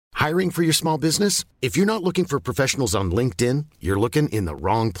Hiring for your small business? If you're not looking for professionals on LinkedIn, you're looking in the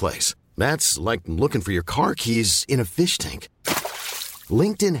wrong place. That's like looking for your car keys in a fish tank.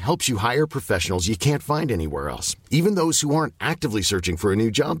 LinkedIn helps you hire professionals you can't find anywhere else, even those who aren't actively searching for a new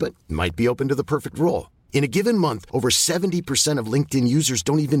job but might be open to the perfect role. In a given month, over 70% of LinkedIn users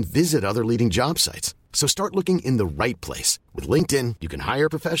don't even visit other leading job sites. So start looking in the right place. With LinkedIn, you can hire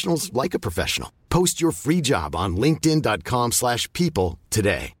professionals like a professional. Post your free job on linkedin.com/people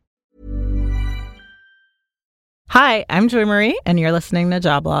today. Hi, I'm Joy Marie, and you're listening to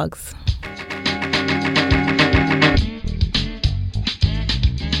Joblogs.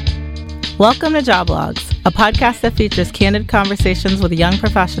 Welcome to Joblogs, a podcast that features candid conversations with young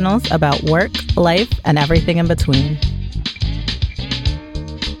professionals about work, life, and everything in between.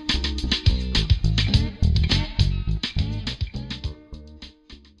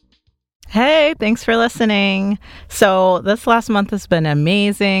 Hey, thanks for listening. So this last month has been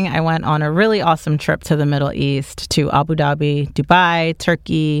amazing. I went on a really awesome trip to the Middle East, to Abu Dhabi, Dubai,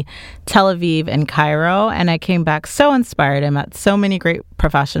 Turkey, Tel Aviv, and Cairo. And I came back so inspired. I met so many great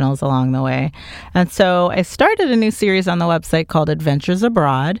professionals along the way. And so I started a new series on the website called Adventures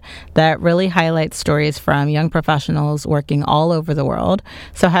Abroad that really highlights stories from young professionals working all over the world.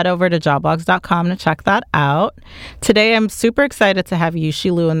 So head over to joblogs.com to check that out. Today, I'm super excited to have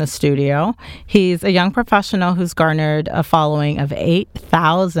Yushi Liu in the studio. He's a young professional who's garnered a following of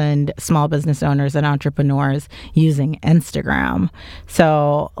 8,000 small business owners and entrepreneurs using Instagram.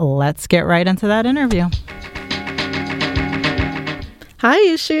 So let's get right into that interview. Hi,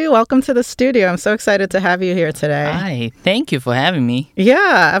 Yushi. Welcome to the studio. I'm so excited to have you here today. Hi. Thank you for having me.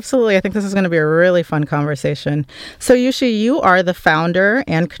 Yeah, absolutely. I think this is going to be a really fun conversation. So, Yushi, you are the founder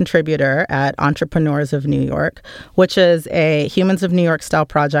and contributor at Entrepreneurs of New York, which is a Humans of New York style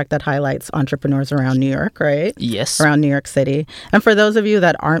project that highlights entrepreneurs around New York, right? Yes. Around New York City. And for those of you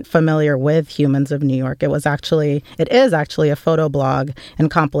that aren't familiar with Humans of New York, it is actually a photo blog and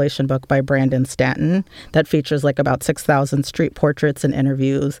compilation book by Brandon Stanton that features like about 6,000 street portraits and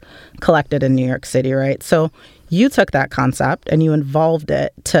interviews collected in New York City, right? So you took that concept and you involved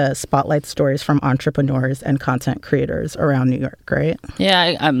it to spotlight stories from entrepreneurs and content creators around New York, right?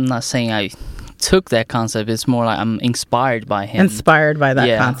 Yeah, I'm not saying I took that concept. It's more like I'm inspired by him. Inspired by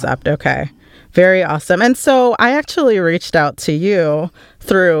that concept. Okay. Very awesome. And so I actually reached out to you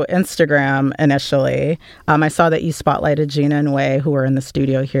through Instagram initially. I saw that you spotlighted Gina and Wei, who were in the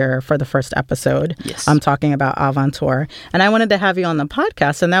studio here for the first episode. Yes. I'm talking about Avantour. And I wanted to have you on the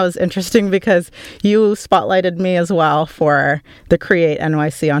podcast. And that was interesting because you spotlighted me as well for the Create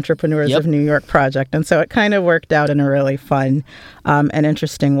NYC Entrepreneurs of New York project. And so it kind of worked out in a really fun and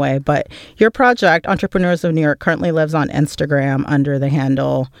interesting way. But your project, Entrepreneurs of New York, currently lives on Instagram under the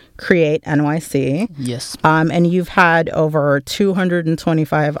handle Create NYC. Yes. And you've had over 225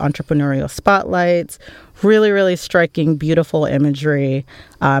 entrepreneurial spotlights, really, really striking, beautiful imagery,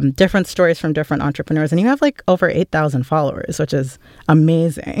 different stories from different entrepreneurs. And you have like over 8,000 followers, which is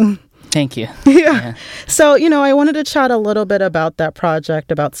amazing. Thank you. Yeah. So, I wanted to chat a little bit about that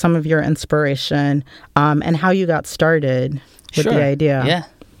project, about some of your inspiration, and how you got started with the idea. Yeah.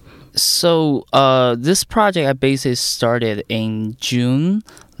 So this project I basically started in June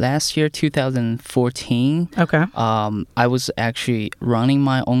last year, 2014. Okay. I was actually running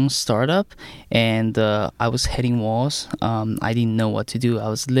my own startup, and I was hitting walls. I didn't know what to do. I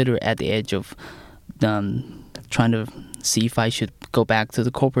was literally at the edge of trying to see if I should go back to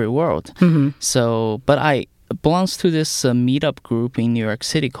the corporate world. Mm-hmm. But I belongs to this meetup group in New York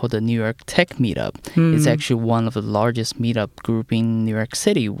City called the New York Tech Meetup. It's actually one of the largest meetup group in New York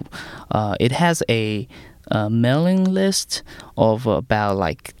City. It has a mailing list of about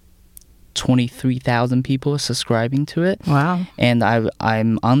like 23,000 people subscribing to it. Wow. And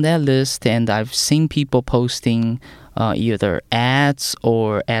I'm on that list, and I've seen people posting either ads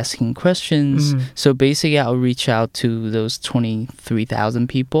or asking questions. So basically, I'll reach out to those 23,000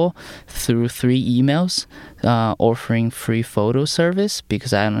 people through 3 emails offering free photo service,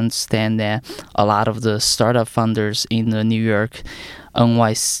 because I understand that a lot of the startup funders in the New York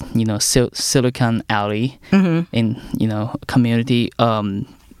Silicon Alley in community,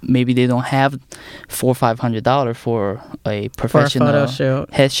 maybe they don't have $400 or $500 for a professional photo shoot.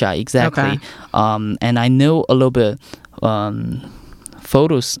 Headshot. Exactly. Okay. And I know a little bit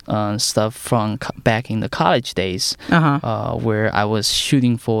photos stuff from back in the college days, where I was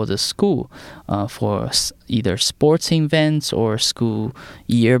shooting for the school for either sports events or school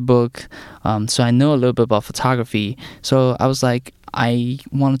yearbook. So I know a little bit about photography. So I was like, I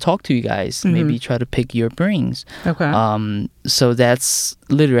want to talk to you guys, maybe try to pick your brains. Okay. So that's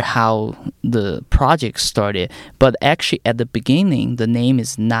literally how the project started. But actually, at the beginning, the name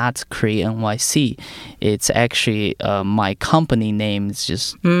is not Create NYC. It's actually my company name. It's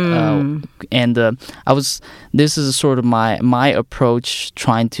just this is sort of my approach,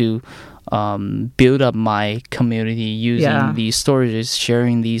 trying to build up my community using these stories,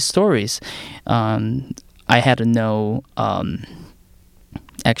 sharing these stories. I had no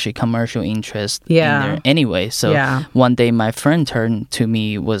actually commercial interest in there anyway. So one day my friend turned to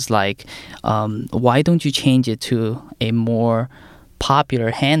me, was like, why don't you change it to a more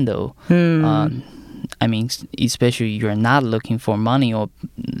popular handle? I mean, especially you're not looking for money or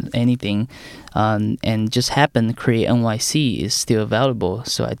anything, and just happened Create NYC is still available.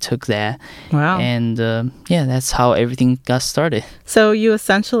 So I took that. Wow. And that's how everything got started. So you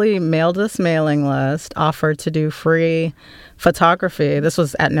essentially mailed this mailing list, offered to do free photography. This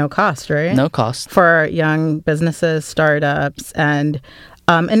was at no cost, right? No cost. For young businesses, startups, and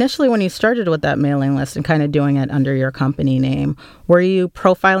initially, when you started with that mailing list and kind of doing it under your company name, were you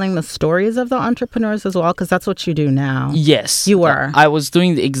profiling the stories of the entrepreneurs as well? Because that's what you do now. Yes. You were. I was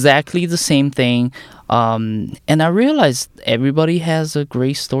doing exactly the same thing. And I realized everybody has a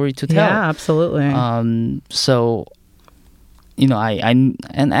great story to tell. Yeah, absolutely. So,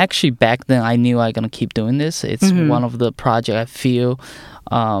 and actually back then I knew I was going to keep doing this. It's one of the projects I feel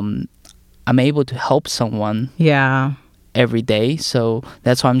I'm able to help someone. Yeah. Every day, so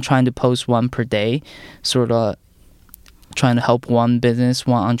that's why I'm trying to post one per day, sort of trying to help one business,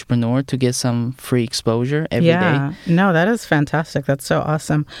 one entrepreneur to get some free exposure every day. No, that is fantastic. That's so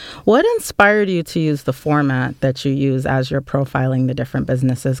awesome. What inspired you to use the format that you use as you're profiling the different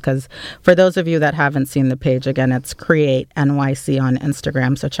businesses? Because for those of you that haven't seen the page, again, it's Create NYC on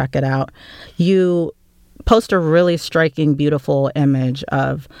Instagram, so check it out. You post a really striking, beautiful image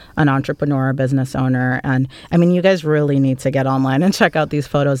of an entrepreneur, a business owner. And I mean, you guys really need to get online and check out these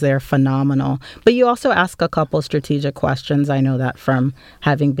photos. They're phenomenal. But you also ask a couple strategic questions. I know that from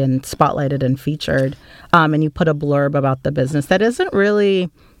having been spotlighted and featured. And you put a blurb about the business that isn't really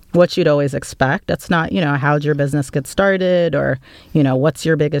what you'd always expect. It's not, how'd your business get started, or, what's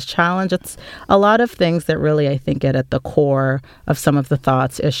your biggest challenge? It's a lot of things that really, I think, get at the core of some of the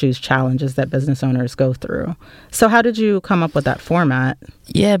thoughts, issues, challenges that business owners go through. So how did you come up with that format?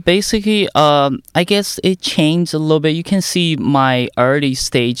 Yeah, basically, I guess it changed a little bit. You can see my early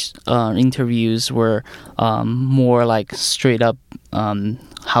stage interviews were more like straight up,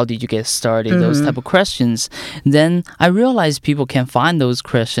 how did you get started? Those type of questions. Then I realized people can find those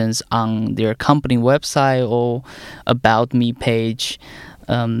questions on their company website or About Me page.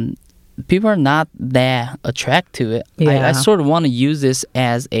 People are not that attracted to it. Yeah. I sort of want to use this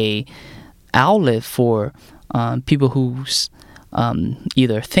as a outlet for people who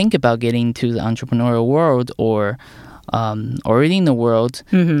either think about getting into the entrepreneurial world or already in the world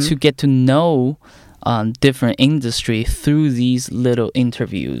to get to know different industry through these little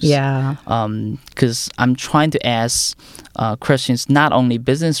interviews. Yeah. Because I'm trying to ask questions, not only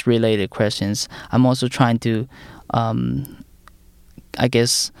business related questions. I'm also trying to,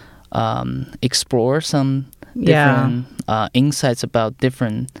 explore some different insights about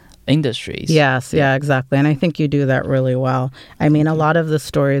different industries. Yes, yeah, exactly. And I think you do that really well. I mean, a lot of the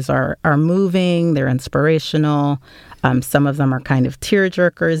stories are moving, they're inspirational. Some of them are kind of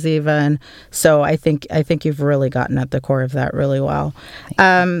tearjerkers even. So I think you've really gotten at the core of that really well.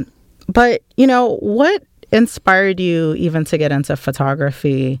 But, what inspired you even to get into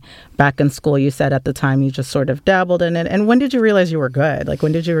photography back in school? You said at the time you just sort of dabbled in it. And when did you realize you were good? Like,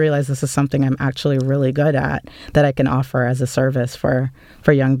 when did you realize this is something I'm actually really good at that I can offer as a service for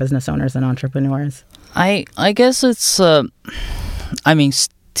young business owners and entrepreneurs? I guess it's,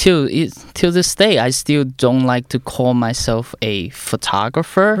 till this day, I still don't like to call myself a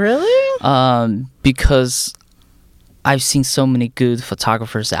photographer. Really? Because I've seen so many good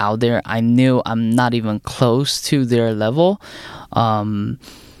photographers out there. I knew I'm not even close to their level.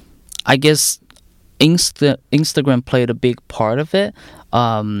 I guess Instagram played a big part of it,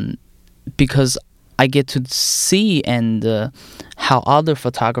 because I get to see and how other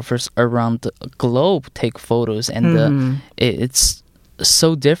photographers around the globe take photos, and it's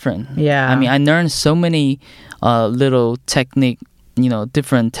so different. Yeah. I mean, I learned so many little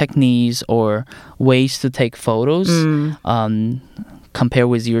different techniques or ways to take photos compared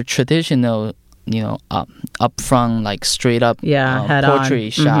with your traditional, upfront, like straight up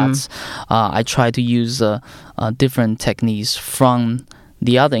portrait shots. I try to use different techniques from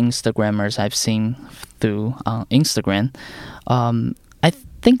the other Instagrammers I've seen through Instagram. I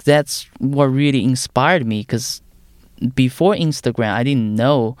think that's what really inspired me, because before Instagram, I didn't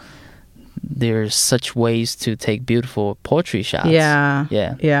know there's such ways to take beautiful portrait shots. Yeah.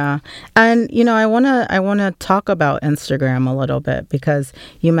 And I want to talk about Instagram a little bit, because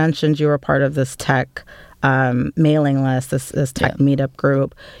you mentioned you were part of this tech mailing list, this tech meetup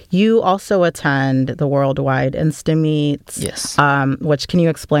group. You also attend the worldwide Insta Meets. Yes. Which, can you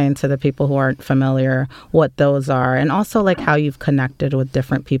explain to the people who aren't familiar what those are, and also like how you've connected with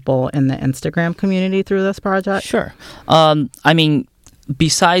different people in the Instagram community through this project? Sure. I mean,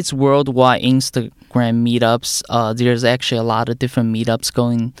 besides worldwide Instagram meetups, there's actually a lot of different meetups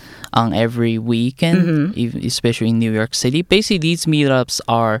going on every weekend, especially in New York City. Basically, these meetups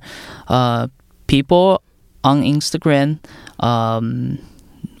are people on Instagram.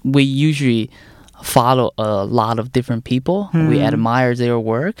 We usually follow a lot of different people. We admire their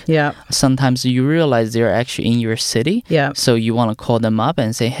work. Yeah. Sometimes you realize they're actually in your city. Yeah. So you want to call them up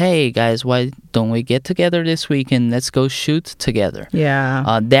and say, hey guys, why don't we get together this weekend? Let's go shoot together.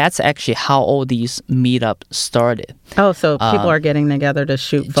 Yeah. That's actually how all these meetups started. Oh, so people are getting together to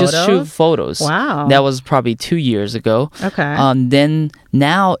shoot photos? Just shoot photos. Wow. That was probably 2 years ago. Okay. Then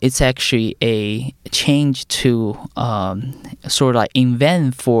now it's actually a change to sort of like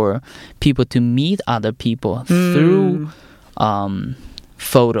invent for people to meet other people through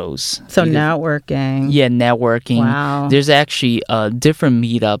photos. So networking. Yeah, networking. Wow. There's actually different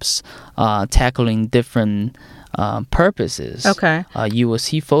meetups tackling different purposes. Okay. You will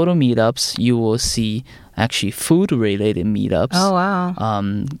see photo meetups. You will see actually food-related meetups. Oh, wow.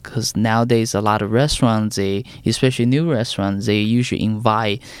 Because nowadays a lot of restaurants, especially new restaurants, they usually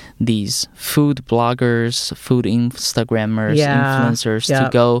invite these food bloggers, food Instagrammers, influencers to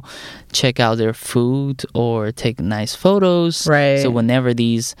go check out their food or take nice photos. Right. So whenever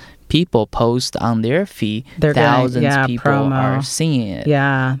these people post on their feed, thousands of people are seeing it.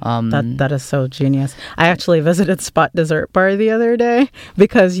 Yeah, that is so genius. I actually visited Spot Dessert Bar the other day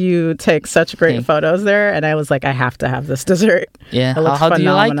because you take such great photos there, and I was like, I have to have this dessert. Yeah, it looks how do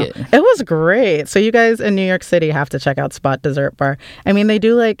you like phenomenal. it? It was great. So you guys in New York City have to check out Spot Dessert Bar. I mean, they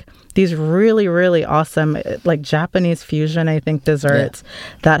do like these really, really awesome, like Japanese fusion, I think, desserts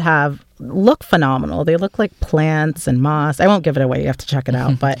that look phenomenal. They look like plants and moss. I won't give it away. You have to check it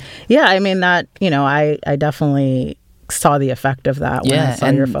out. But yeah, I mean that, I definitely saw the effect of that when I saw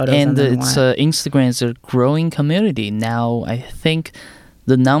your photos. And it's Instagram is a growing community. Now, I think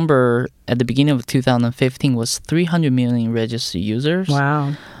the number at the beginning of 2015 was 300 million registered users.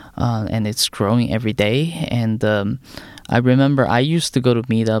 Wow. And it's growing every day. And I remember I used to go to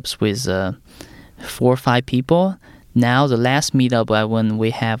meetups with 4 or 5 people. Now, the last meetup I went, we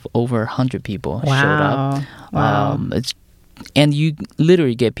have over 100 people showed up. Wow. And you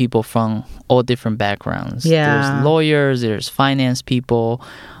literally get people from all different backgrounds. Yeah. There's lawyers, there's finance people,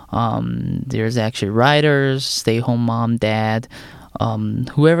 there's actually writers, stay-home mom, dad,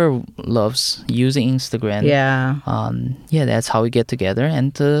 whoever loves using Instagram. Yeah. That's how we get together.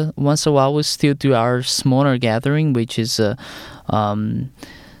 And once in a while, we still do our smaller gathering, which is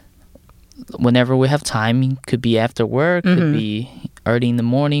whenever we have time. It could be after work, could be early in the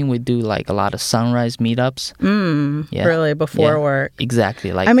morning. We do like a lot of sunrise meetups. Really, before work.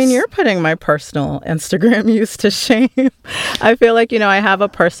 Exactly. Like, I mean, you're putting my personal Instagram use to shame. I feel like, I have a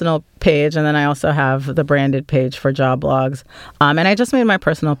personal page, and then I also have the branded page for Job Blogs. And I just made my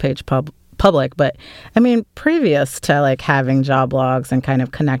personal page public. But I mean, previous to like having Job Blogs and kind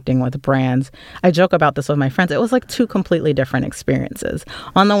of connecting with brands, I joke about this with my friends. It was like 2 completely different experiences.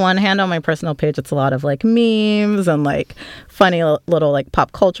 On the one hand, on my personal page, it's a lot of like memes and like funny little like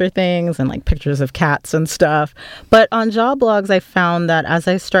pop culture things and like pictures of cats and stuff. But on Job Blogs, I found that as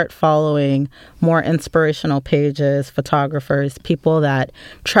I start following more inspirational pages, photographers, people that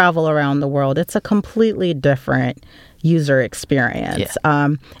travel around the world, it's a completely different user experience.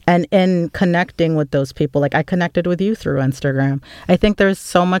 And in connecting with those people, like I connected with you through Instagram. I think there's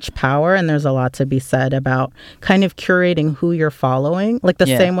so much power, and there's a lot to be said about kind of curating who you're following, like the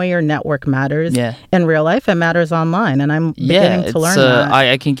same way your network matters in real life, it matters online. And I'm beginning to learn that.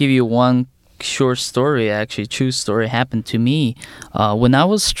 I can give you one short story, actually true story, happened to me when I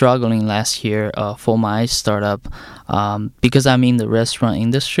was struggling last year for my startup, because I'm in the restaurant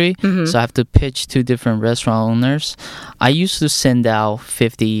industry, so I have to pitch to different restaurant owners. I used to send out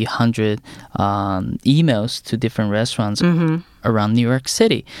 50, 100 emails to different restaurants around New York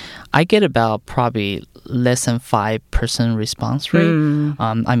City. I get about probably less than 5% response rate.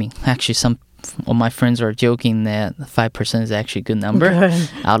 I mean, actually some all my friends are joking that 5% is actually a good number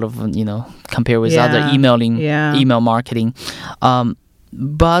out of, compared with other email marketing.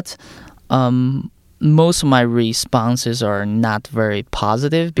 But most of my responses are not very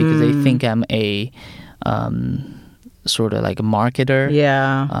positive because they think I'm a sort of like a marketer.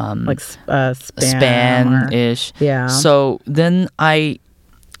 Yeah. Like spam. Spam-ish. Yeah. So then I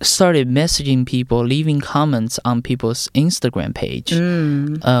started messaging people, leaving comments on people's Instagram page.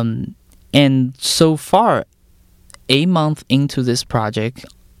 And so far, a month into this project,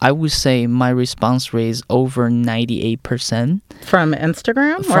 I would say my response rate is over 98%. From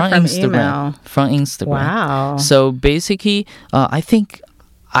Instagram or from Instagram. email? From Instagram. Wow. So basically, I think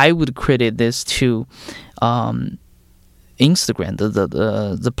I would credit this to Instagram,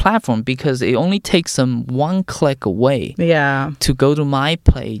 the platform, because it only takes them one click away to go to my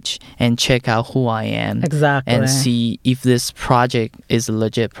page and check out who I am. Exactly. And see if this project is a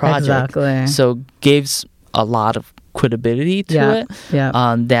legit project. Exactly. So gives a lot of credibility to it.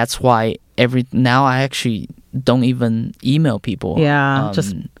 Yeah. That's why now I actually don't even email people. Yeah,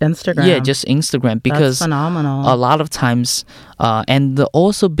 just Instagram. Yeah, just Instagram, because that's phenomenal. A lot of times, and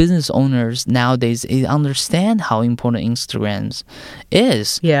also business owners nowadays, they understand how important Instagram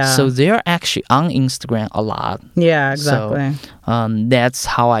is. Yeah. So they're actually on Instagram a lot. Yeah, exactly. So that's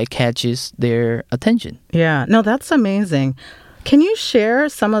how I catches their attention. Yeah, no, that's amazing. Can you share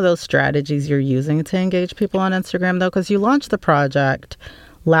some of those strategies you're using to engage people on Instagram, though? Because you launched the project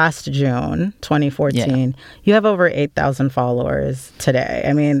last June 2014. Yeah. You have over 8,000 followers today.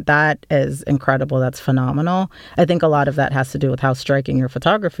 I mean, that is incredible. That's phenomenal. I think a lot of that has to do with how striking your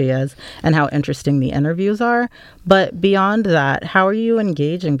photography is and how interesting the interviews are. But beyond that, how are you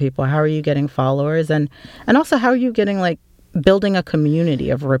engaging people? How are you getting followers? And also, how are you getting, like, building a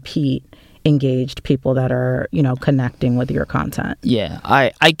community of repeat engaged people that are, connecting with your content? Yeah,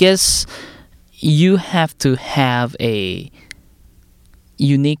 I guess you have to have a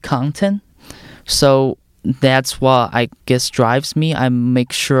unique content. So that's what I guess drives me. I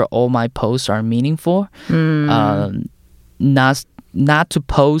make sure all my posts are meaningful. Not to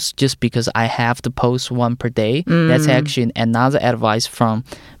post just because I have to post one per day. That's actually another advice from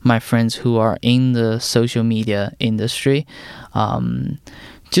my friends who are in the social media industry.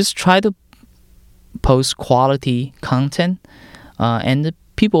 Just try to post quality content, and the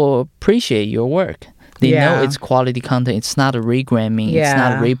people appreciate your work. They know it's quality content. It's not a regramming. It's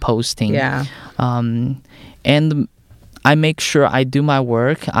not reposting. Yeah. And I make sure I do my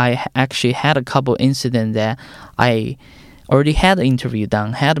work. I actually had a couple incidents that I already had the interview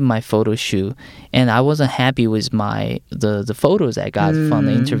done, had my photo shoot, and I wasn't happy with the photos I got from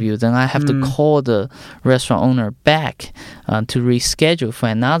the interview. Then I have to call the restaurant owner back to reschedule for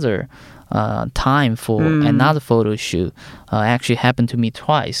another time for another photo shoot. Actually happened to me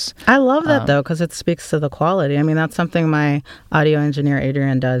twice. I love that though, because it speaks to the quality. I mean, that's something my audio engineer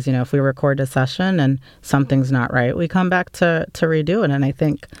Adrian does. If we record a session and something's not right, we come back to redo it. And I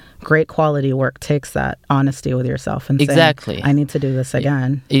think great quality work takes that honesty with yourself and exactly saying, I need to do this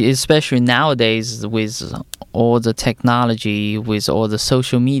again. Especially nowadays with all the technology, with all the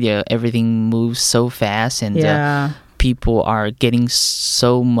social media, everything moves so fast, and people are getting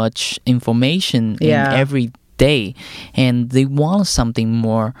so much information in every day, and they want something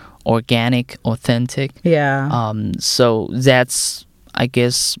more organic, authentic. So that's, I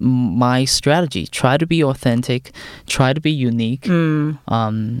guess, my strategy. Try to be authentic, try to be unique.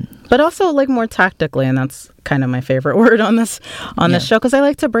 But also, like, more tactically, and that's kind of my favorite word on this show, because I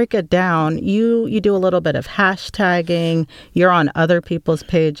like to break it down. You do a little bit of hashtagging. You're on other people's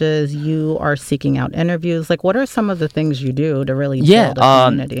pages. You are seeking out interviews. Like, what are some of the things you do to really build a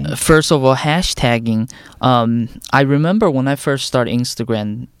community? First of all, hashtagging. I remember when I first started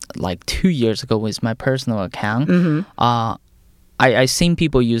Instagram, like 2 years ago, with my personal account. I seen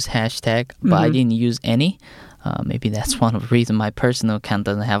people use hashtag, but I didn't use any. Maybe that's one of the reasons my personal account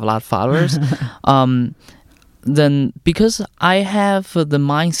doesn't have a lot of followers. Then because I have the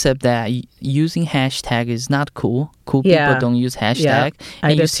mindset that using hashtag is not cool. Cool people don't use hashtag.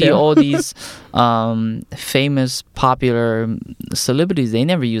 And you see all these famous, popular celebrities, they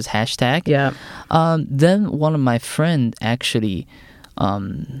never use hashtag. Then one of my friends actually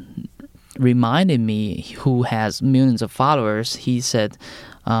reminded me, who has millions of followers. He said,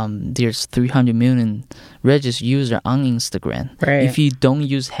 there's 300 million registered users on Instagram. If you don't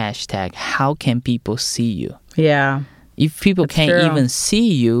use hashtag, how can people see you? If people can't even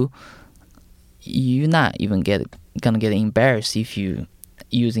see you, you're not even gonna get embarrassed if you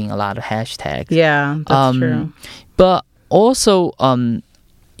using a lot of hashtags. That's true. But also,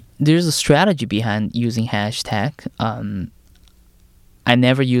 there's a strategy behind using hashtag. I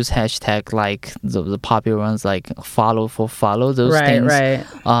never use hashtag like the popular ones, like follow for follow, those things.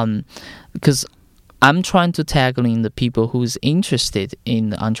 Because I'm trying to tackle in the people who's interested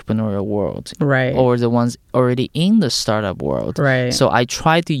in the entrepreneurial world, or the ones already in the startup world. So I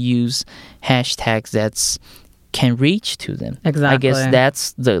try to use hashtags that's can reach to them. Exactly. I guess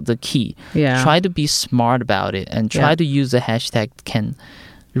that's the key. Yeah. Try to be smart about it and try to use a hashtag that can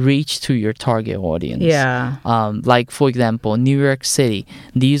reach to your target audience. Yeah. Like, for example, New York City.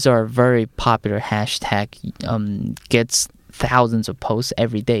 These are very popular hashtag. Gets thousands of posts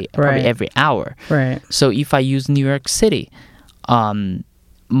every day, probably every hour. Right. So if I use New York City,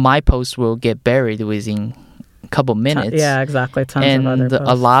 my post will get buried within a couple minutes. Yeah, exactly. Tons and of other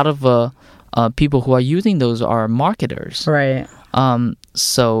posts. a lot of people who are using those are marketers. Right.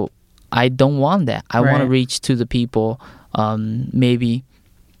 So I don't want that. I want to reach to the people maybe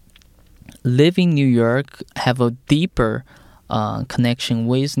live in New York, have a deeper connection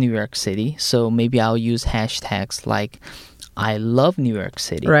with New York City. So maybe I'll use hashtags like I love New York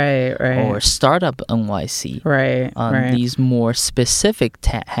City. Right. Or Startup NYC. Right. These more specific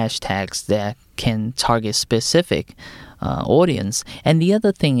hashtags that can target specific audience. And the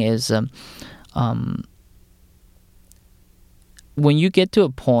other thing is when you get to a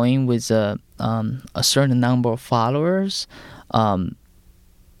point with a certain number of followers, I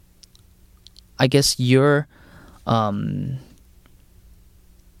guess your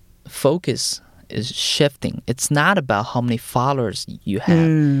focus is shifting. It's not about how many followers you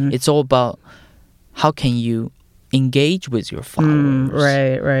have. It's all about how can you engage with your followers.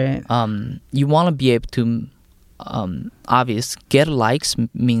 Right. You want to be able to, get likes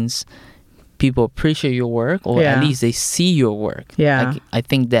means people appreciate your work, or at least they see your work. Yeah. I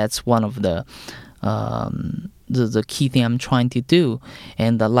think that's one of the key thing I'm trying to do.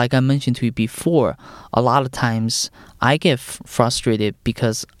 And like I mentioned to you before, a lot of times I get frustrated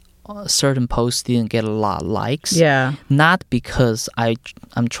because certain posts didn't get a lot of likes. Yeah. Not because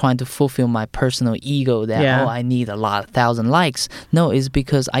I'm trying to fulfill my personal ego that I need a lot of 1,000 likes. No, it's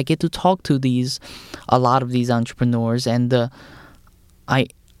because I get to talk to a lot of these entrepreneurs, and I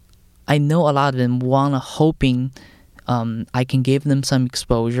know a lot of them hoping I can give them some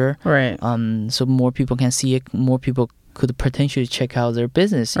exposure. Right. So more people can see it. More people could potentially check out their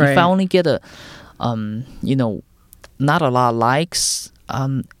business. Right. If I only get not a lot of likes,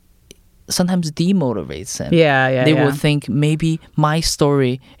 sometimes demotivates them. Yeah. They will think maybe my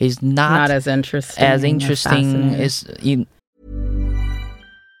story is not as interesting.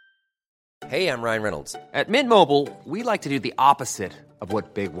 Hey, I'm Ryan Reynolds. At Mint Mobile, we like to do the opposite of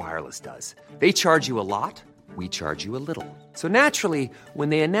what Big Wireless does. They charge you a lot. We charge you a little. So naturally, when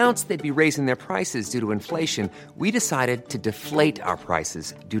they announced they'd be raising their prices due to inflation, we decided to deflate our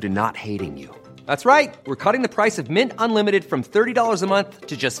prices due to not hating you. That's right. We're cutting the price of Mint Unlimited from $30 a month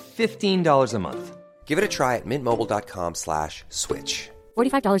to just $15 a month. Give it a try at mintmobile.com/switch.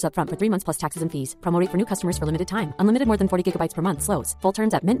 $45 up front for 3 months plus taxes and fees. Promo rate for new customers for limited time. Unlimited more than 40 gigabytes per month. Slows full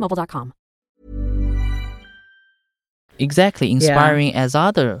terms at mintmobile.com. Exactly, inspiring as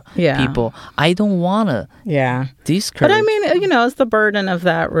other people. I don't want to discourage. But I mean, is the burden of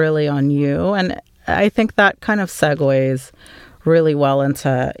that really on you? And I think that kind of segues really well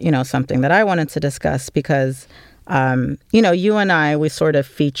into, something that I wanted to discuss because, you and I, we sort of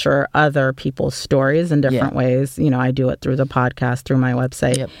feature other people's stories in different ways. I do it through the podcast, through my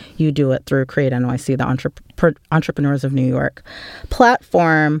website. Yep. You do it through Create NYC, the Entrepreneurs of New York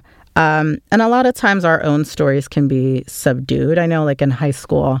platform. And a lot of times our own stories can be subdued. I know, like in high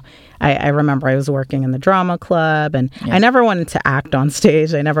school, I remember I was working in the drama club, and I never wanted to act on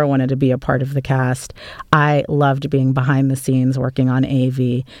stage. I never wanted to be a part of the cast. I loved being behind the scenes, working on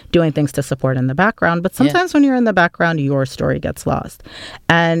AV, doing things to support in the background. But sometimes when you're in the background, your story gets lost.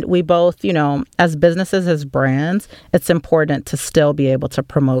 And we both, as businesses, as brands, it's important to still be able to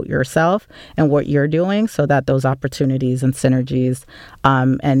promote yourself and what you're doing so that those opportunities and synergies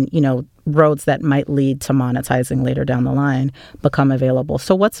and roads that might lead to monetizing later down the line become available.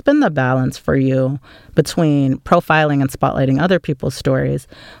 So what's been the balance for you between profiling and spotlighting other people's stories,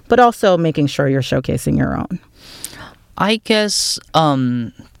 but also making sure you're showcasing your own? I guess,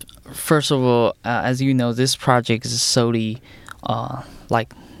 first of all, as you know, this project is solely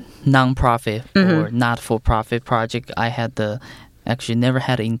like non-profit or not-for-profit project. I actually never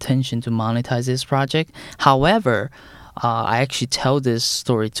had the intention to monetize this project. However, I actually tell this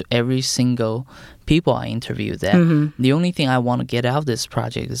story to every single people I interview that the only thing I want to get out of this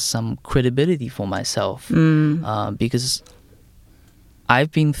project is some credibility for myself because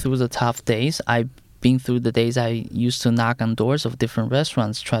I've been through the tough days. I've been through the days I used to knock on doors of different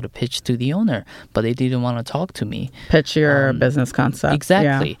restaurants, try to pitch to the owner, but they didn't want to talk to me. Pitch your business concept.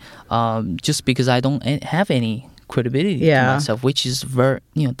 Exactly. Yeah. Just because I don't have any credibility to myself, which is very,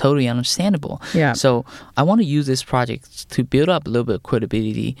 totally understandable. Yeah. So I want to use this project to build up a little bit of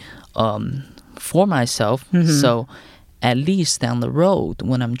credibility for myself. So at least down the road,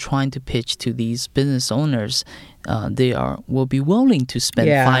 when I'm trying to pitch to these business owners, they will be willing to spend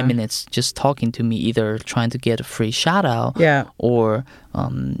 5 minutes just talking to me, either trying to get a free shout out, or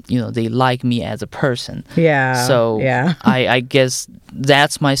they like me as a person. So I guess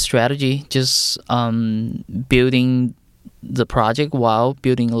that's my strategy, just building the project while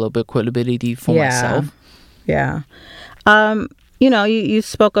building a little bit of credibility for myself. You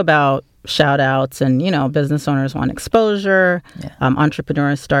spoke about shout outs, and business owners want exposure.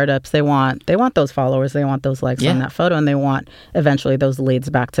 Entrepreneurs, startups, they want those followers, they want those likes on that photo, and they want eventually those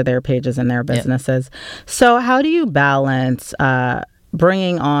leads back to their pages and their businesses. So how do you balance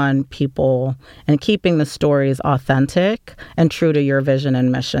bringing on people and keeping the stories authentic and true to your vision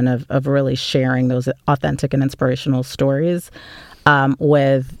and mission of really sharing those authentic and inspirational stories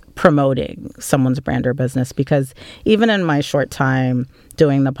with promoting someone's brand or business? Because even in my short time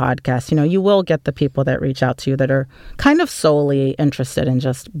doing the podcast, you will get the people that reach out to you that are kind of solely interested in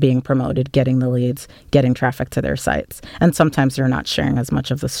just being promoted, getting the leads, getting traffic to their sites. And sometimes they're not sharing as much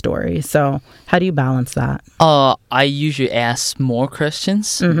of the story. So how do you balance that? I usually ask more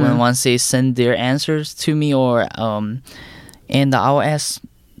questions when once they send their answers to me, or and I'll ask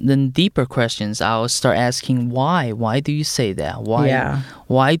then deeper questions. I'll start asking why. Why do you say that?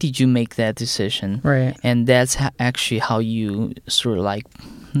 Why did you make that decision? Right. And that's actually how you sort of like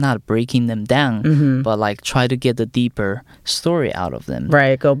not breaking them down, but like try to get the deeper story out of them.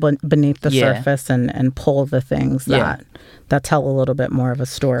 Right. Go beneath the surface and pull the things that tell a little bit more of a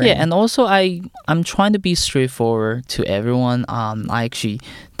story. Yeah, and also I'm trying to be straightforward to everyone. I actually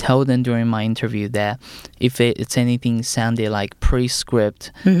tell them during my interview that if it's anything sounded like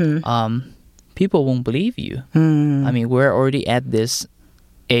pre-script, people won't believe you. I mean, we're already at this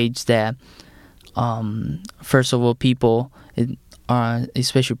age that, first of all, people,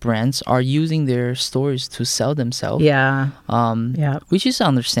 especially brands, are using their stories to sell themselves. Which is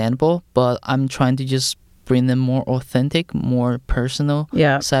understandable, but I'm trying to just bring them more authentic, more personal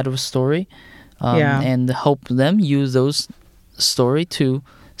side of a story, and help them use those story to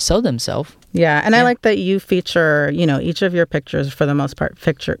sell themselves. And I like that you feature, each of your pictures for the most part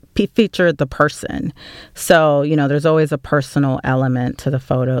feature the person. So, there's always a personal element to the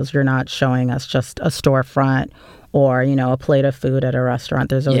photos. You're not showing us just a storefront or, a plate of food at a restaurant.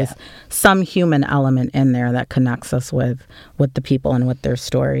 There's always some human element in there that connects us with the people and with their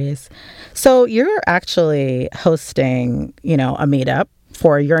stories. So you're actually hosting, a meetup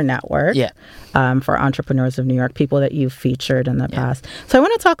for your network, for Entrepreneurs of New York, people that you've featured in the past. So I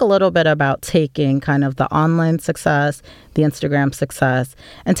want to talk a little bit about taking kind of the online success, the Instagram success,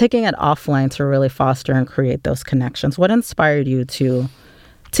 and taking it offline to really foster and create those connections. What inspired you to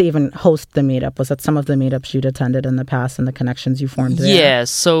even host the meetup? Was it some of the meetups you'd attended in the past and the connections you formed there? Yeah,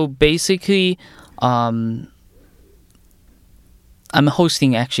 so basically, I'm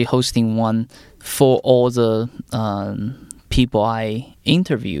actually hosting one for all the people I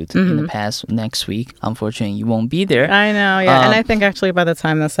interviewed in the past next week. Unfortunately, you won't be there. I know, and I think actually by the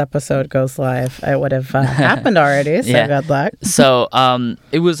time this episode goes live, it would have happened already, so good luck. So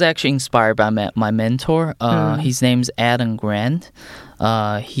it was actually inspired by my mentor. His name's Adam Grant.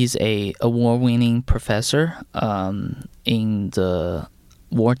 He's a award-winning professor in the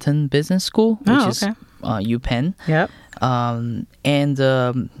Wharton Business School, which is UPenn. And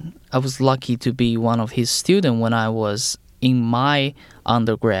I was lucky to be one of his students when I was in my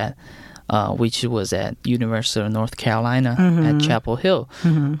undergrad, which was at University of North Carolina at Chapel Hill.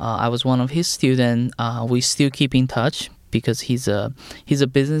 I was one of his students. We still keep in touch because he's a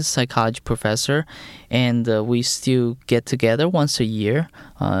business psychology professor, and we still get together once a year.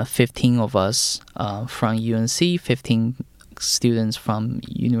 15 of us from UNC, 15 students from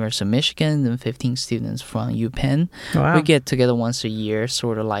University of Michigan, and 15 students from UPenn. Wow. We get together once a year,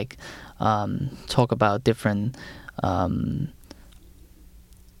 sort of like talk about different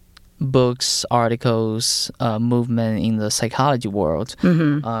books, articles, movement in the psychology world.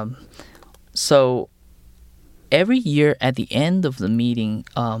 So every year at the end of the meeting,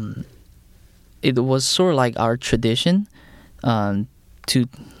 it was sort of like our tradition to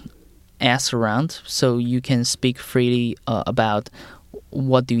ask around, so you can speak freely about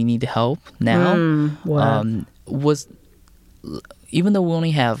what do you need help now. Was even though we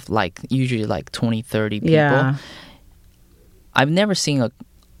only have usually 20, 30 people, I've never seen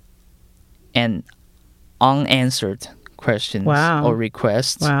an unanswered questions or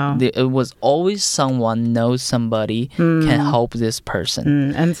requests. It was always someone knows somebody can help this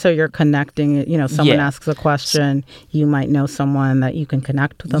person. And so you're connecting, someone asks a question, you might know someone that you can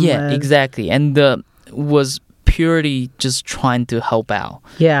connect with them with. Exactly. And was purely just trying to help out.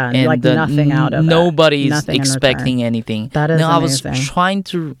 Yeah, and like nothing out of it. Nobody's Nothing in expecting return. anything. That is no, I was amazing. trying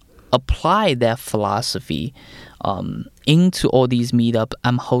to apply that philosophy into all these meetup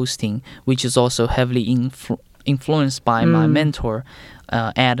I'm hosting, which is also heavily influenced by my mentor,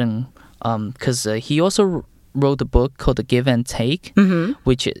 Adam, because he also wrote a book called The Give and Take,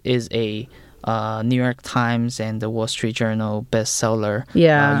 which is a New York Times and the Wall Street Journal bestseller.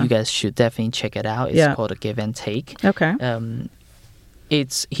 Yeah. You guys should definitely check it out. It's called The Give and Take. Okay.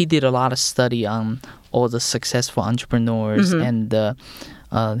 He did a lot of study on all the successful entrepreneurs, and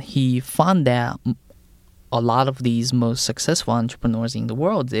he found that a lot of these most successful entrepreneurs in the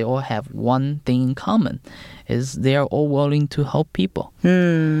world, they all have one thing in common, is they are all willing to help people.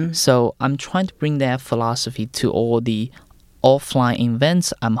 So I'm trying to bring that philosophy to all the offline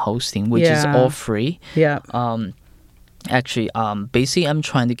events I'm hosting, which is all free. Yeah. Actually, basically, I'm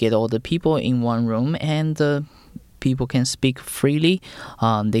trying to get all the people in one room, and people can speak freely.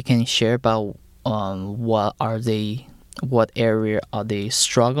 They can share about what area are they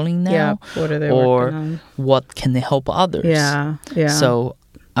struggling now, Yeah. What are they or working on? what can they help others. Yeah. Yeah. So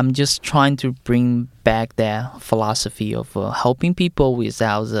I'm just trying to bring back that philosophy of helping people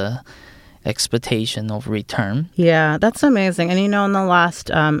without the expectation of return. Yeah, that's amazing. And in the last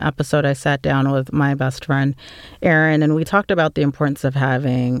episode, I sat down with my best friend, Erin, and we talked about the importance of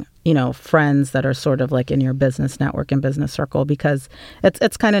having, friends that are sort of like in your business network and business circle, because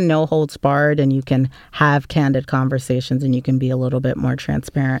it's kind of no holds barred, and you can have candid conversations and you can be a little bit more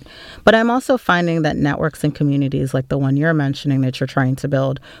transparent. But I'm also finding that networks and communities like the one you're mentioning that you're trying to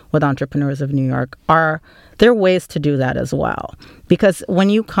build with Entrepreneurs of New York there are ways to do that as well. Because when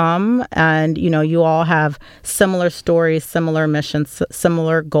you come and, you all have similar stories, similar missions,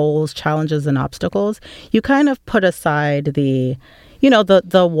 similar goals, challenges, and obstacles, you kind of put aside the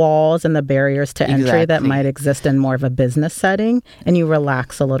walls and the barriers to entry that might exist in more of a business setting, and you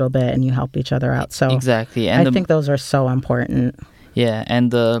relax a little bit and you help each other out. So exactly. And I think those are so important. Yeah, and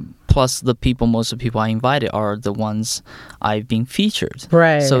plus most of the people I invited are the ones I've been featured.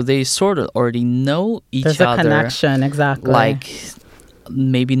 Right. So they sort of already know each other. There's a connection, exactly. Like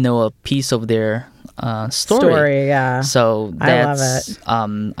maybe know a piece of their story. Yeah. So that's, I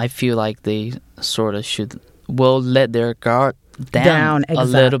love it. I feel like they sort of will let their guard down a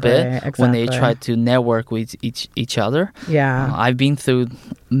little bit when they try to network with each other. Yeah. I've been through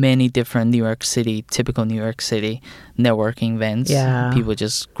many different typical New York City networking events. Yeah. People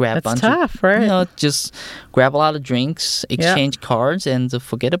just grab a bunch tough, of, right? just grab a lot of drinks, exchange cards, and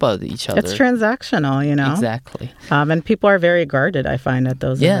forget about each other. It's transactional, Exactly. And people are very guarded, I find, at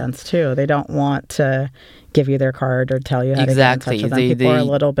those events too. They don't want to give you their card or tell you how to get in touch with them. People are a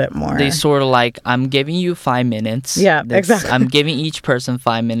little bit more. They sort of like, I'm giving you 5 minutes. Yeah, exactly. I'm giving each person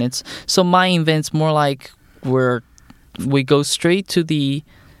 5 minutes. So my event's more like we go straight to the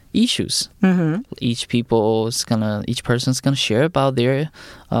issues. Mm-hmm. Each person's gonna share about their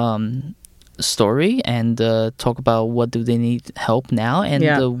story and talk about what do they need help now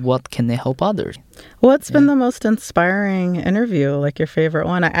and what can they help others. What's been the most inspiring interview, like your favorite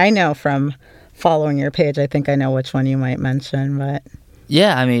one? I know from following your page, I think I know which one you might mention, but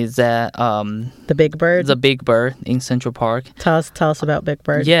yeah, I mean, that the Big Bird. The Big Bird in Central Park. Tell us about Big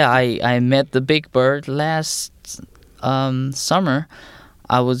Bird. Yeah, I met the Big Bird last summer.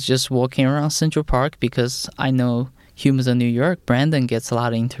 I was just walking around Central Park because I know Humans of New York, Brandon gets a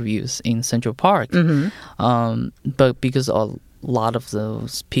lot of interviews in Central Park. Mm-hmm. But because a lot of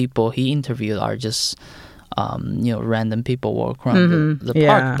those people he interviewed are just random people walk around the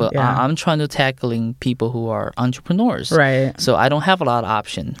park. But I'm trying to tackling people who are entrepreneurs. Right. So I don't have a lot of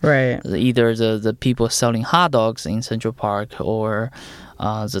options. Right. Either the people selling hot dogs in Central Park or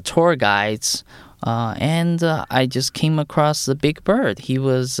the tour guides. And I just came across the Big Bird. He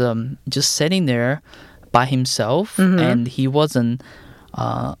was just sitting there by himself, and he wasn't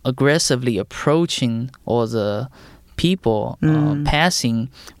aggressively approaching all the people passing,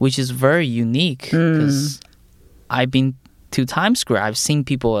 which is very unique because I've been to Times Square. I've seen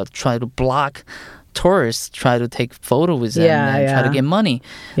people try to block tourists, try to take photo with them and try to get money.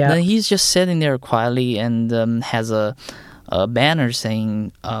 Yeah. Then he's just sitting there quietly and has a banner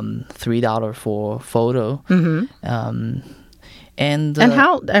saying $3 for photo. And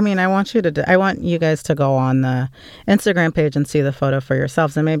how? I mean, I want you guys to go on the Instagram page and see the photo for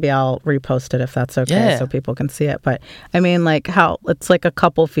yourselves, and maybe I'll repost it if that's okay, so people can see it. But I mean, like how it's like a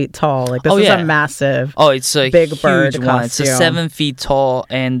couple feet tall. Like this is a massive. Oh, it's a Big huge Bird one. costume. It's a 7 feet tall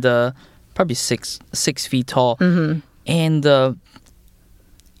and probably six feet tall. And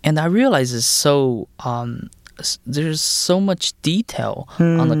I realize it's so there's so much detail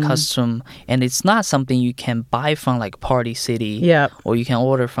on the custom, and it's not something you can buy from like Party City Yep. or you can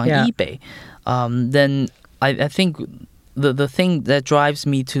order from Yeah. eBay. Then I think the thing that drives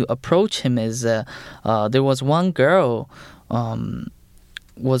me to approach him is there was one girl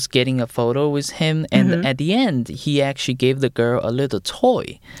was getting a photo with him, and at the end he actually gave the girl a little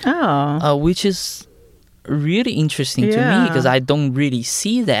toy, Oh. which is really interesting to me Yeah. because I don't really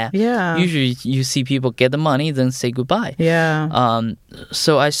see that. Yeah. Usually you see people get the money then say goodbye. Yeah.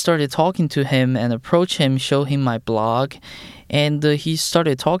 So I started talking to him and approach him, show him my blog, and he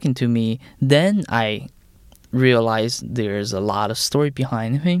started talking to me. Then I realized there's a lot of story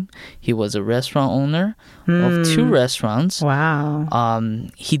behind him. He was a restaurant owner of 2 restaurants. Wow.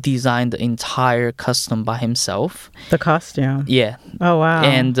 He designed the entire custom by himself. The costume. Yeah. Oh, wow.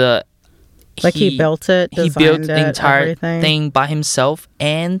 And like he built it, he built designed the it, entire everything? thing by himself,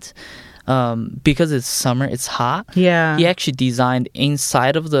 and because it's summer, it's hot. Yeah. He actually designed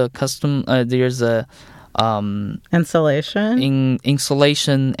inside of the custom. There's a Insulation.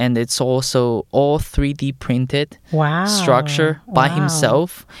 insulation, and it's also all 3D printed Wow. structure by Wow.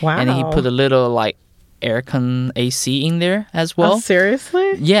 himself. And he Wow. put a little like aircon AC in there as well. Oh,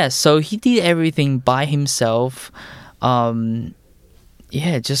 seriously? Yeah, so he did everything by himself.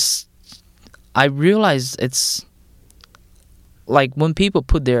 Just I realized it's like when people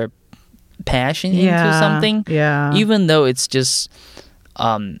put their passion into something, Yeah. even though it's just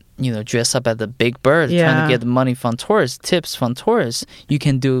dress up as a big bird trying Yeah. to get money from tourists, tips from tourists, you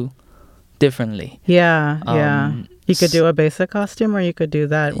can do differently. Yeah. Yeah. Um, You could do a basic costume, or you could do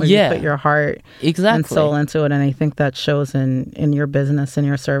that where Yeah. you put your heart Exactly. and soul into it. And I think that shows in your business, in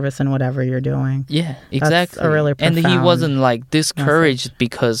your service, and whatever you're doing. Yeah, exactly. a really and he profound wasn't like discouraged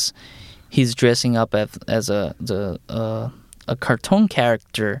because he's dressing up as a cartoon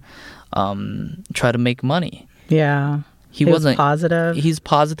character, try to make money. Yeah. He was wasn't positive. He's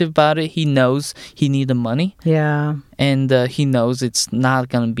positive about it. He knows he need the money, Yeah. and he knows it's not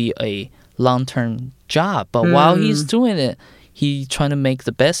gonna be a long-term job. But while he's doing it, he's trying to make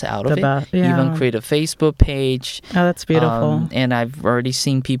the best out of The it. best, yeah. Even create a Facebook page. Oh, that's beautiful. And I've already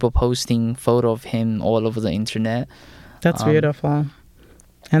seen people posting photo of him all over the internet. That's beautiful.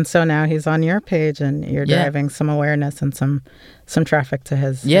 And so now he's on your page, and you're Yeah. driving some awareness and some traffic to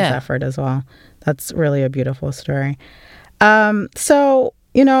his effort as well. That's really a beautiful story. So,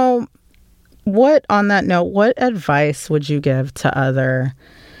 on that note, what advice would you give to other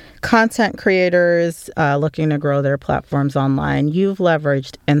content creators looking to grow their platforms online? You've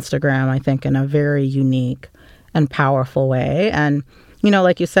leveraged Instagram, I think, in a very unique and powerful way. And,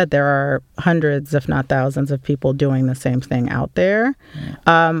 like you said, there are hundreds, if not thousands, of people doing the same thing out there.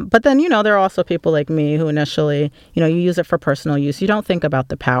 But then, there are also people like me who initially, you use it for personal use. You don't think about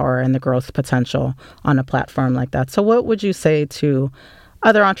the power and the growth potential on a platform like that. So what would you say to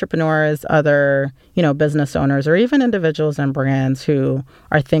other entrepreneurs, other, business owners, or even individuals and brands who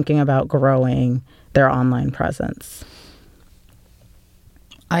are thinking about growing their online presence?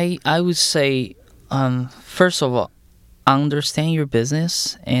 I would say, first of all, understand your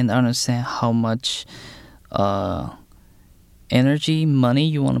business and understand how much energy, money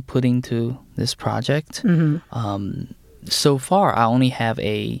you want to put into this project. So far, I only have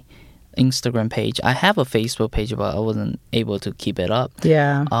a Instagram page. I have a Facebook page, but I wasn't able to keep it up.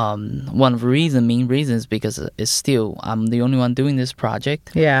 Yeah. One of the main reasons, because it's still, I'm the only one doing this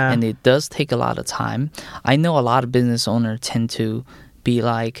project. Yeah. And it does take a lot of time. I know a lot of business owners tend to be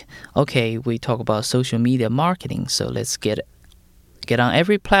like, okay, we talk about social media marketing, so let's get on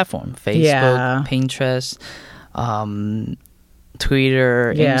every platform, Facebook, Yeah. Pinterest,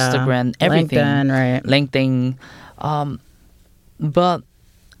 Twitter, Yeah. Instagram, everything. LinkedIn, right. LinkedIn. But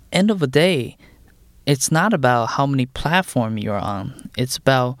end of the day, it's not about how many platforms you're on. It's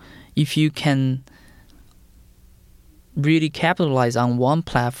about if you can really capitalize on one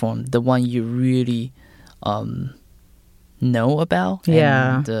platform, the one you really know about,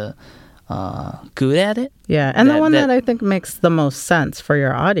 Yeah. and good at it. Yeah. And the That- one that- that I think makes the most sense for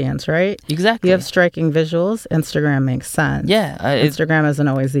your audience, right? Exactly. You have striking visuals. Instagram makes sense. Yeah, Instagram isn't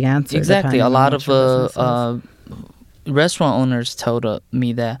always the answer. exactly. depending A on lot what of your business is. restaurant owners told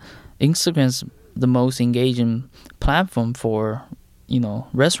me that Instagram's the most engaging platform for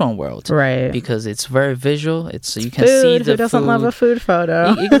restaurant world, Right. Because it's very visual. It's you can Food. see the Who doesn't love a food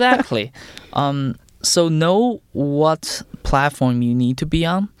photo? Exactly. So know what platform you need to be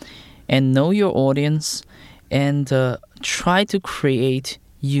on, and know your audience, and try to create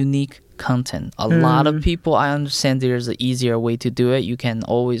unique content. A lot of people, I understand there's an easier way to do it. You can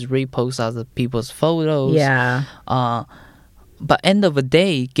always repost other people's photos. Yeah. But end of the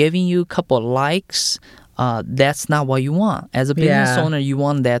day, giving you a couple likes that's not what you want. As a business owner, you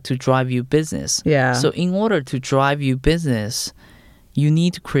want that to drive you business. Yeah. So in order to drive you business, you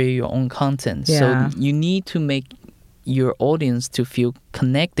need to create your own content. Yeah. So you need to make your audience to feel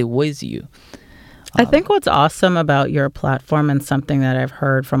connected with you. I think what's awesome about your platform, and something that I've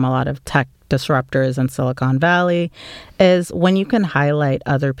heard from a lot of tech disruptors in Silicon Valley, is when you can highlight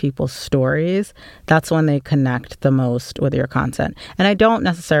other people's stories, that's when they connect the most with your content. And I don't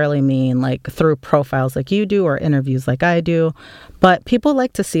necessarily mean like through profiles like you do or interviews like I do, but people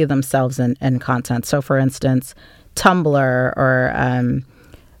like to see themselves in content. So for instance, Tumblr or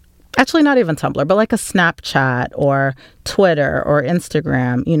actually not even Tumblr, but like a Snapchat or Twitter or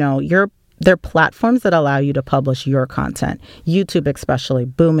Instagram, they're platforms that allow you to publish your content. YouTube especially,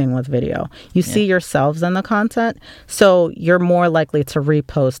 booming with video. You see yourselves in the content, so you're more likely to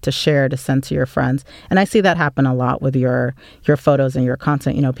repost, to share, to send to your friends. And I see that happen a lot with your photos and your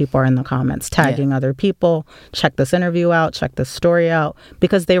content. People are in the comments tagging other people, check this interview out, check this story out,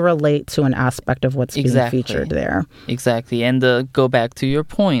 because they relate to an aspect of what's being featured there. Exactly. And go back to your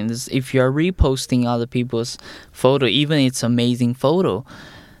point, is if you're reposting other people's photo, even it's amazing photo,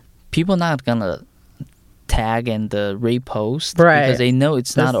 people not gonna tag and repost because they know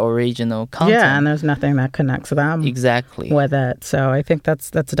it's not original content. Yeah, and there's nothing that connects them with it. So I think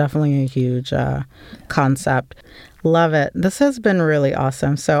that's definitely a huge concept. Love it. This has been really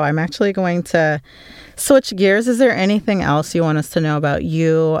awesome. So I'm actually going to switch gears. Is there anything else you want us to know about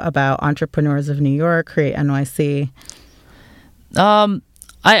you, about Entrepreneurs of New York, Create NYC?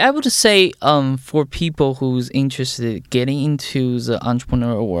 I would say for people who's interested in getting into the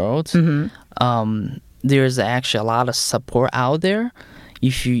entrepreneurial world, there's actually a lot of support out there.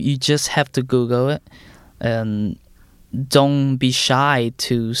 If you just have to Google it, and don't be shy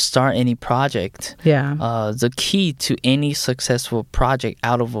to start any project. Yeah. The key to any successful project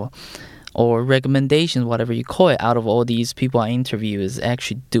or recommendations, whatever you call it, out of all these people I interview, is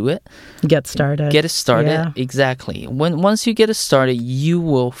actually do it. Get started. Get it started. Yeah. Exactly. Once you get it started, you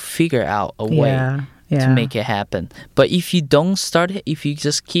will figure out a way to make it happen. But if you don't start it, if you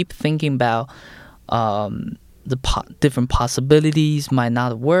just keep thinking about different possibilities might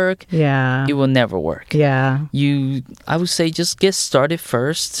not work, it will never work. Yeah. I would say just get started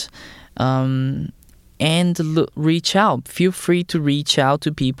first. And reach out. Feel free to reach out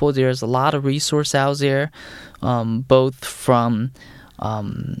to people. There's a lot of resource out there, both from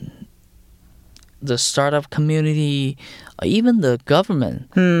the startup community, even the government.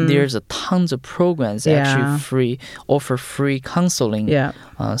 There's tons of programs actually offer free counseling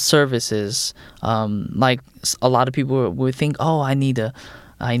services. Like a lot of people would think, I need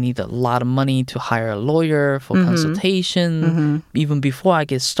a lot of money to hire a lawyer for consultation. Even before I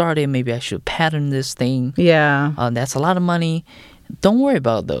get started, maybe I should patent this thing. Yeah. That's a lot of money. Don't worry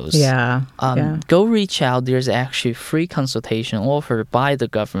about those. Go reach out. There's actually free consultation offered by the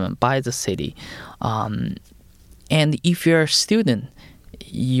government, by the city. And if you're a student,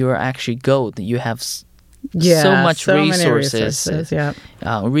 you're actually gold. You have so much resources.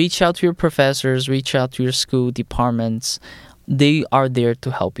 Reach out to your professors. Reach out to your school departments. They are there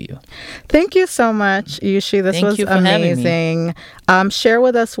to help you. Thank you so much, Yushi. This was amazing. Share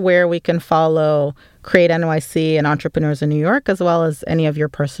with us where we can follow Create NYC and Entrepreneurs in New York, as well as any of your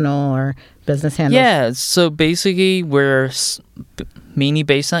personal or business handles. Yeah, so basically we're mainly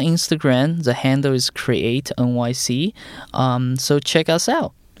based on Instagram. The handle is Create NYC. So check us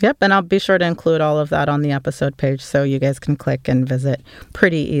out. Yep, and I'll be sure to include all of that on the episode page so you guys can click and visit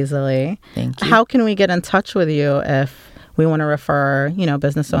pretty easily. Thank you. How can we get in touch with you if we want to refer,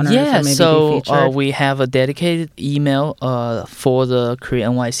 business owners or maybe be featured? We have a dedicated email for the Create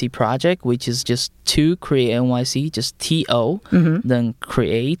NYC project, which is just to Create NYC, just TO, then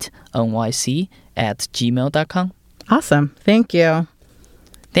Create NYC @gmail.com. Awesome. Thank you.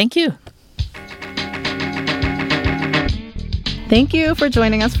 Thank you. Thank you for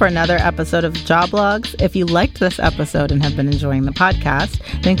joining us for another episode of Joblogs. If you liked this episode and have been enjoying the podcast,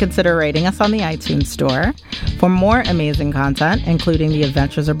 then consider rating us on the iTunes Store. For more amazing content, including the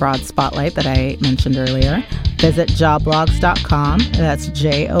Adventures Abroad Spotlight that I mentioned earlier, visit joblogs.com. That's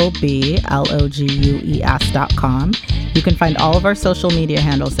JOBLOGUES.com. You can find all of our social media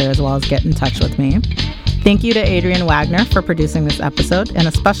handles there, as well as get in touch with me. Thank you to Adrian Wagner for producing this episode, and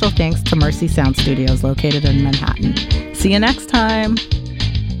a special thanks to Mercy Sound Studios located in Manhattan. See you next time.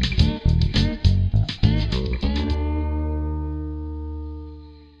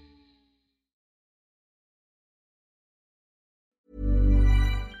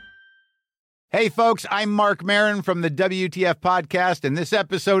 Hey, folks, I'm Mark Maron from the WTF Podcast, and this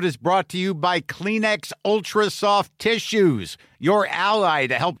episode is brought to you by Kleenex Ultra Soft Tissues, your ally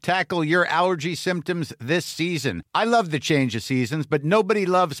to help tackle your allergy symptoms this season. I love the change of seasons, but nobody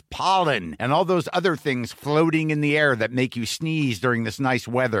loves pollen and all those other things floating in the air that make you sneeze during this nice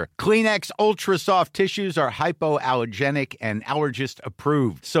weather. Kleenex Ultra Soft Tissues are hypoallergenic and allergist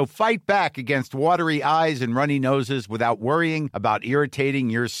approved. So fight back against watery eyes and runny noses without worrying about irritating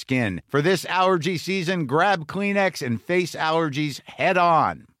your skin. For this allergy season, grab Kleenex and face allergies head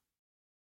on.